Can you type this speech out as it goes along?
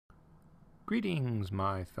Greetings,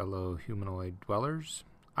 my fellow humanoid dwellers.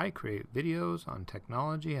 I create videos on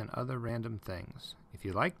technology and other random things. If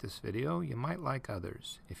you like this video, you might like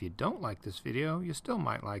others. If you don't like this video, you still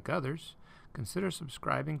might like others. Consider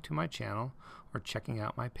subscribing to my channel or checking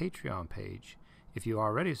out my Patreon page. If you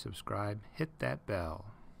already subscribe, hit that bell.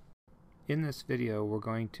 In this video, we're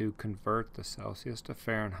going to convert the Celsius to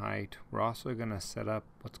Fahrenheit. We're also going to set up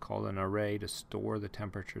what's called an array to store the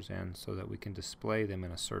temperatures in so that we can display them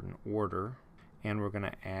in a certain order. And we're going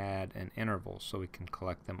to add an interval so we can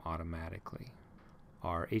collect them automatically.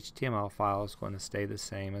 Our HTML file is going to stay the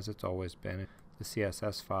same as it's always been. The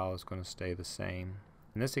CSS file is going to stay the same.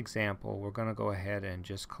 In this example, we're going to go ahead and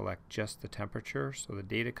just collect just the temperature. So the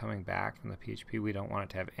data coming back from the PHP, we don't want it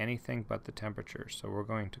to have anything but the temperature. So we're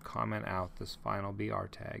going to comment out this final BR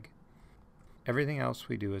tag. Everything else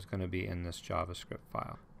we do is going to be in this JavaScript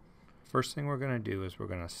file. First thing we're going to do is we're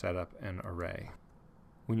going to set up an array.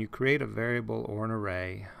 When you create a variable or an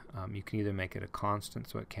array, you can either make it a constant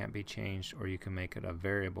so it can't be changed, or you can make it a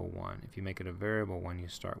variable one. If you make it a variable one, you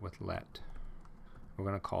start with let. We're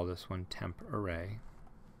going to call this one temp array.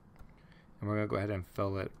 And we're going to go ahead and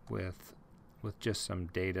fill it with just some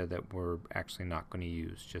data that we're actually not going to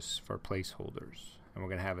use, just for placeholders. And we're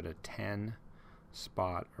going to have it a 10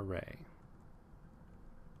 spot array.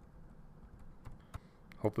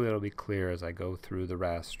 Hopefully it'll be clear as I go through the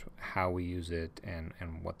rest how we use it and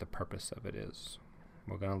what the purpose of it is.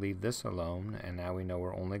 We're going to leave this alone, and now we know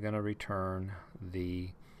we're only going to return the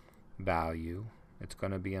value. It's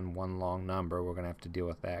going to be in one long number. We're going to have to deal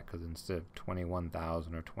with that because instead of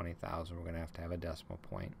 21,000 or 20,000, we're going to have a decimal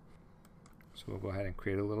point. So we'll go ahead and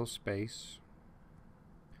create a little space.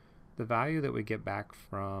 The value that we get back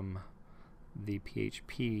from the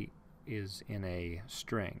PHP is in a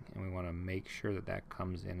string, and we want to make sure that that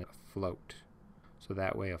comes in a float. So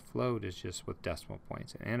that way a float is just with decimal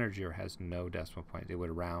points. An integer has no decimal points. It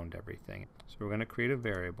would round everything. So we're going to create a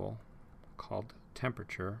variable called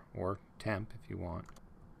temperature, or temp if you want.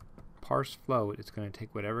 Parse float, it's going to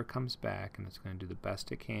take whatever comes back and it's going to do the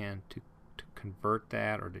best it can to convert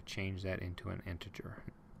that or to change that into an integer.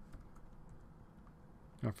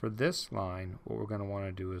 Now for this line, what we're going to want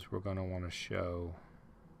to do is we're going to want to show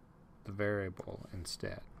the variable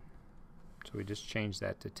instead. So we just change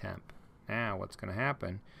that to temp. Now what's going to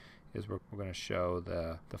happen is we're going to show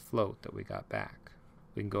the float that we got back.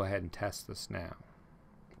 We can go ahead and test this now.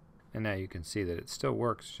 And now you can see that it still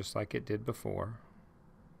works just like it did before,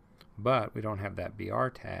 but we don't have that BR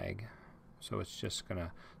tag, so it's just going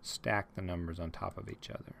to stack the numbers on top of each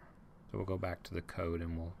other. So we'll go back to the code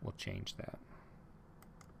and we'll change that.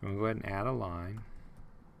 And we'll go ahead and add a line.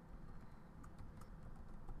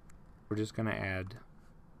 We're just going to add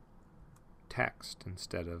text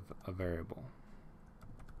instead of a variable.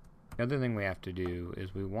 The other thing we have to do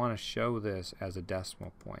is we want to show this as a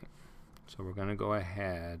decimal point. So we're going to go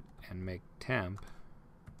ahead and make temp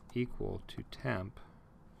equal to temp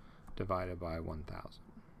divided by 1000.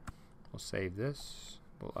 We'll save this,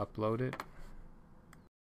 we'll upload it.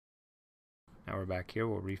 Now we're back here,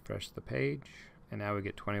 we'll refresh the page, and now we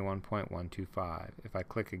get 21.125. If I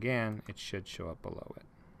click again, it should show up below it.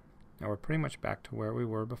 Now we're pretty much back to where we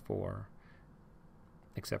were before,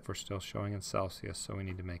 except we're still showing in Celsius, so we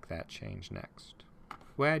need to make that change next.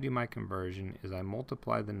 The way I do my conversion is I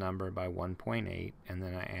multiply the number by 1.8 and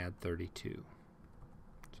then I add 32.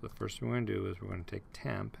 So the first thing we're going to do is we're going to take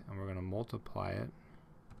temp and we're going to multiply it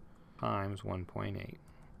times 1.8.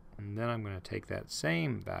 And then I'm going to take that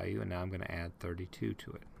same value and now I'm going to add 32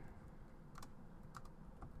 to it.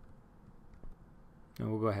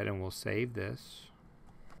 And we'll go ahead and we'll save this.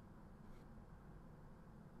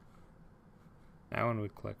 Now when we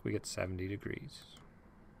click, we get 70 degrees.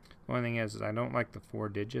 The only thing is I don't like the 4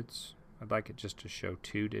 digits. I'd like it just to show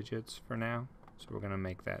 2 digits for now. So we're going to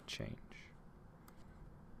make that change.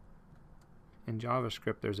 In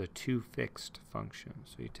JavaScript, there's a toFixed function.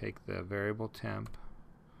 So you take the variable temp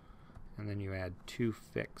and then you add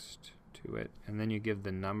toFixed to it, and then you give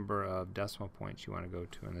the number of decimal points you want to go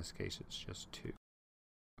to. In this case, it's just 2.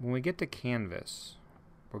 When we get to Canvas,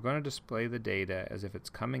 we're going to display the data as if it's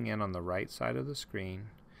coming in on the right side of the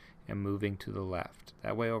screen and moving to the left.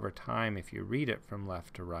 That way over time, if you read it from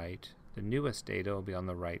left to right, the newest data will be on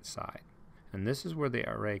the right side. And this is where the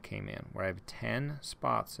array came in, where I have 10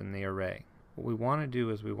 spots in the array. What we want to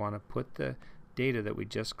do is we want to put the data that we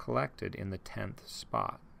just collected in the 10th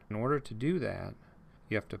spot. In order to do that,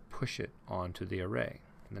 you have to push it onto the array.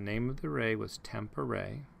 The name of the array was temp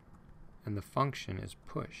array, and the function is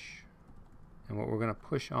push. And what we're going to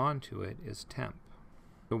push onto it is temp.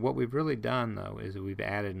 So what we've really done, though, is we've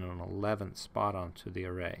added an 11th spot onto the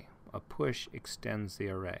array. A push extends the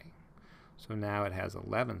array. So now it has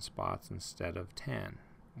 11 spots instead of 10.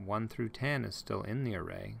 1 through 10 is still in the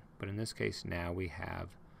array, but in this case now we've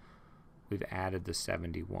added the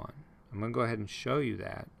 71. I'm going to go ahead and show you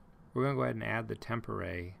that. We're going to go ahead and add the temp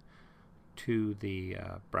array to the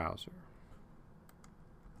browser.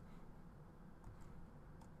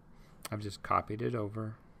 I've just copied it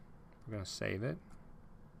over. We're going to save it.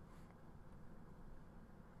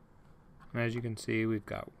 And as you can see, we've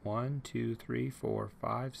got 1, 2, 3, 4,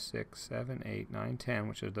 5, 6, 7, 8, 9, 10,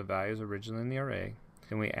 which are the values originally in the array.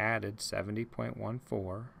 Then we added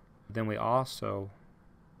 70.14. Then we also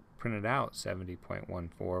printed out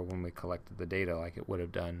 70.14 when we collected the data like it would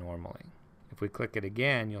have done normally. If we click it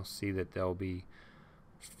again, you'll see that there'll be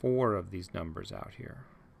 4 of these numbers out here,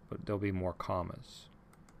 but there'll be more commas.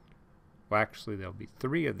 Well, actually, there'll be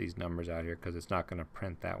 3 of these numbers out here because it's not going to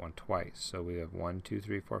print that one twice. So we have 1, 2,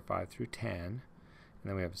 3, 4, 5 through 10, and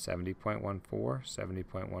then we have 70.14,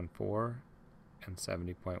 70.14, and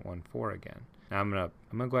 70.14 again. Now I'm gonna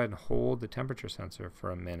go ahead and hold the temperature sensor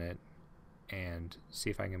for a minute and see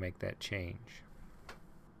if I can make that change.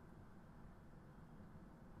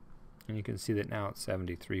 And you can see that now it's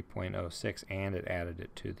 73.06 and it added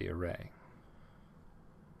it to the array.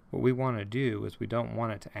 What we want to do is we don't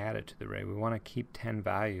want it to add it to the array. We want to keep 10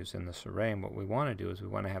 values in this array, and what we want to do is we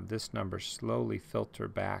want to have this number slowly filter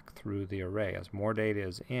back through the array. As more data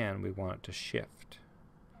is in, we want it to shift.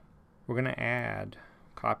 We're going to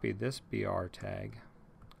copy this BR tag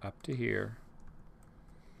up to here,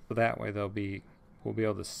 so that way we'll be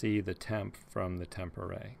able to see the temp from the temp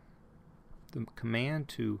array. The command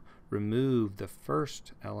to remove the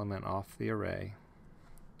first element off the array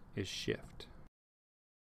is shift.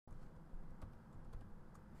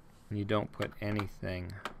 And you don't put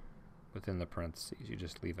anything within the parentheses, you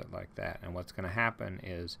just leave it like that. And what's going to happen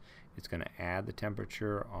is it's going to add the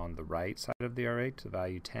temperature on the right side of the array to the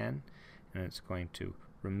value 10, and it's going to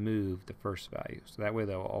remove the first value. So that way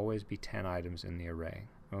there will always be 10 items in the array.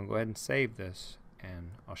 I'm going to go ahead and save this,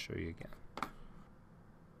 and I'll show you again.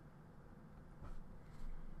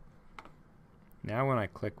 Now when I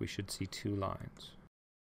click, we should see 2 lines.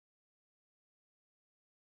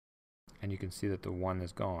 And you can see that the 1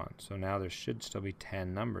 is gone. So now there should still be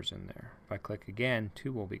 10 numbers in there. If I click again,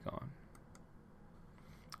 2 will be gone.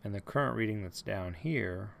 And the current reading that's down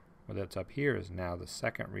here, or that's up here, is now the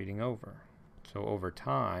second reading over. So over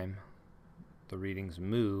time, the readings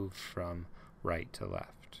move from right to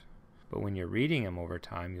left. But when you're reading them over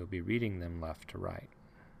time, you'll be reading them left to right.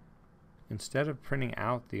 Instead of printing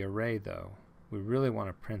out the array though, we really want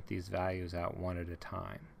to print these values out one at a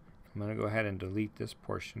time. I'm going to go ahead and delete this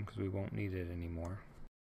portion because we won't need it anymore.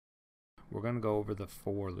 We're going to go over the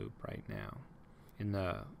for loop right now. In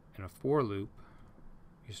a for loop,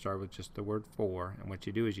 you start with just the word for, and what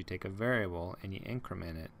you do is you take a variable and you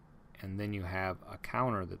increment it, and then you have a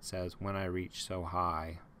counter that says when I reach so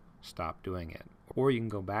high, stop doing it. Or you can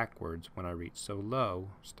go backwards, when I reach so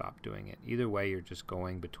low, stop doing it. Either way, you're just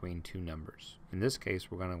going between 2 numbers. In this case,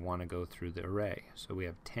 we're going to want to go through the array. So we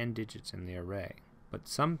have 10 digits in the array. But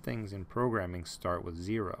some things in programming start with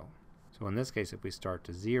 0. So in this case, if we start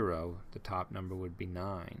to 0, the top number would be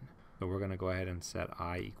 9. So we're going to go ahead and set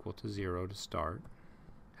I equal to 0 to start.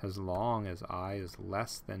 As long as I is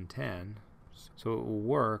less than 10, so it will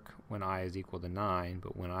work when I is equal to 9,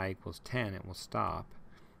 but when I equals 10, it will stop.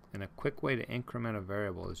 And a quick way to increment a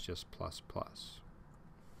variable is just plus plus.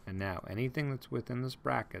 And now anything that's within this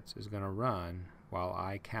brackets is going to run while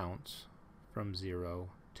I counts from 0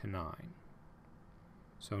 to 9.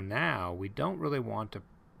 So now we don't really want to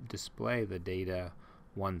display the data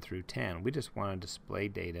 1 through 10. We just want to display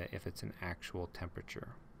data if it's an actual temperature.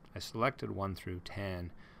 I selected 1 through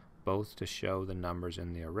 10 both to show the numbers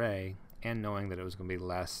in the array and knowing that it was going to be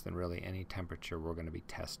less than really any temperature we're going to be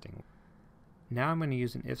testing. Now I'm going to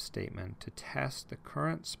use an if statement to test the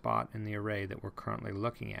current spot in the array that we're currently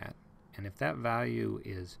looking at. And if that value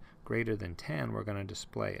is greater than 10, we're going to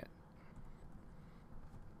display it.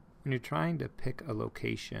 When you're trying to pick a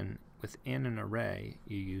location within an array,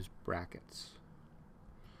 you use brackets.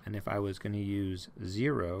 And if I was going to use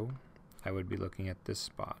 0, I would be looking at this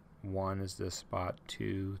spot. 1 is this spot,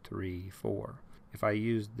 2, 3, 4. If I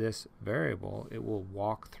use this variable, it will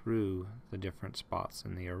walk through the different spots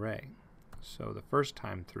in the array. So the first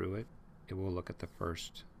time through it, it will look at the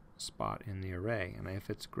first spot in the array. And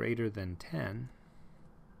if it's greater than 10,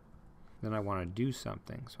 then I want to do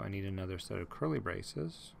something. So I need another set of curly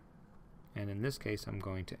braces. And in this case, I'm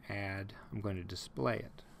going to display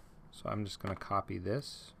it. So I'm just going to copy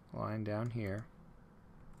this line down here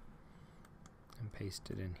and paste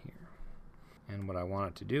it in here. And what I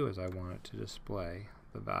want it to do is I want it to display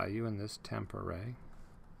the value in this temp array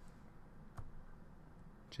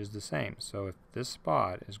is the same. So if this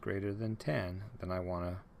spot is greater than 10, then I want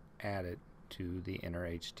to add it to the inner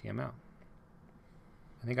HTML.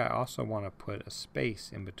 I think I also want to put a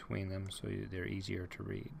space in between them so they're easier to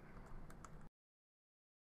read.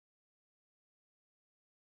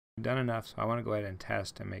 I've done enough, so I want to go ahead and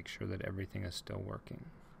test and make sure that everything is still working.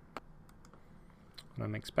 What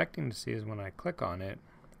I'm expecting to see is when I click on it,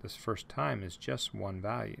 this first time is just one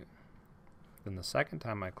value. Then the second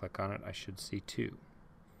time I click on it, I should see 2.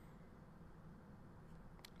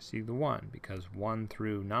 See the 1, because 1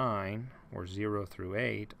 through 9 or 0 through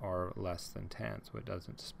 8 are less than 10, so it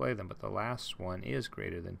doesn't display them, but the last one is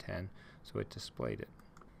greater than 10, so it displayed it.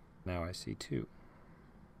 Now I see 2.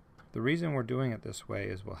 The reason we're doing it this way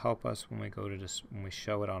is will help us when we go to when we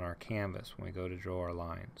show it on our canvas, when we go to draw our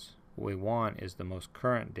lines. What we want is the most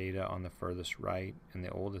current data on the furthest right and the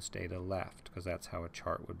oldest data left, because that's how a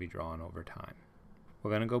chart would be drawn over time. We're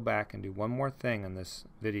going to go back and do one more thing in this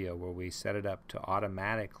video where we set it up to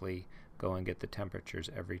automatically go and get the temperatures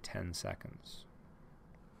every 10 seconds.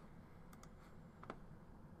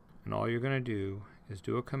 And all you're going to do is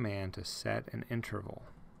do a command to set an interval.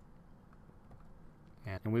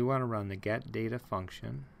 And we want to run the getData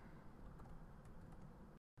function.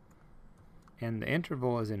 And the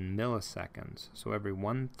interval is in milliseconds, so every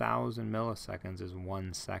 1,000 milliseconds is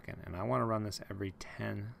 1 second. And I want to run this every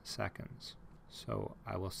 10 seconds. So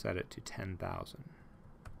I will set it to 10,000.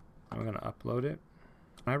 I'm going to upload it.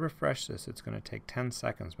 When I refresh this, it's going to take 10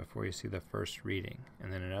 seconds before you see the first reading,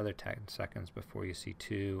 and then another 10 seconds before you see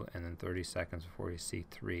 2, and then 30 seconds before you see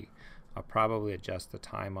 3. I'll probably adjust the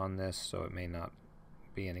time on this so it may not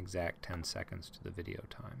be an exact 10 seconds to the video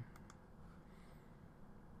time.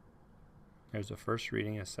 There's the first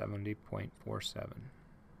reading of 70.47. I'm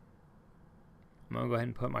going to go ahead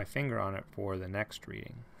and put my finger on it for the next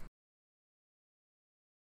reading.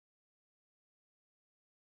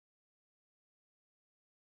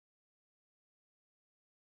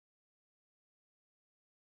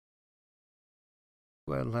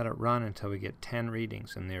 Go ahead and let it run until we get 10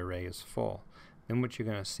 readings and the array is full. Then what you're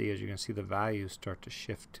going to see is you're going to see the values start to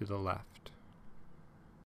shift to the left.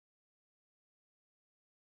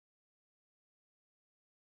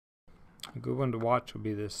 A good one to watch will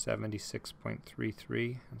be this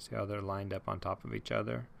 76.33 and see how they're lined up on top of each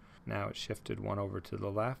other. Now it's shifted one over to the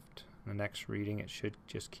left. The next reading it should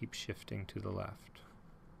just keep shifting to the left.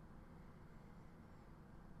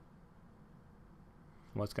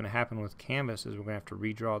 What's going to happen with Canvas is we're going to have to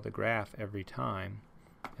redraw the graph every time,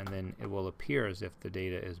 and then it will appear as if the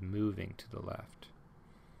data is moving to the left.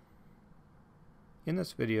 In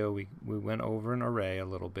this video we went over an array a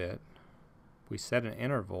little bit. We set an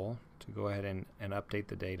interval to go ahead and update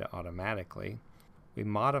the data automatically. We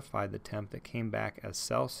modified the temp that came back as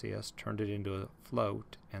Celsius, turned it into a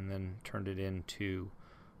float, and then turned it into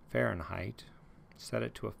Fahrenheit, set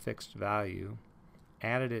it to a fixed value,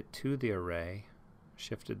 added it to the array,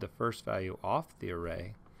 shifted the first value off the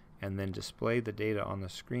array, and then displayed the data on the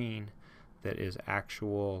screen that is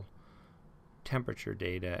actual temperature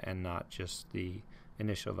data and not just the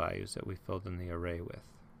initial values that we filled in the array with.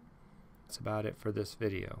 That's about it for this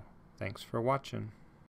video. Thanks for watching.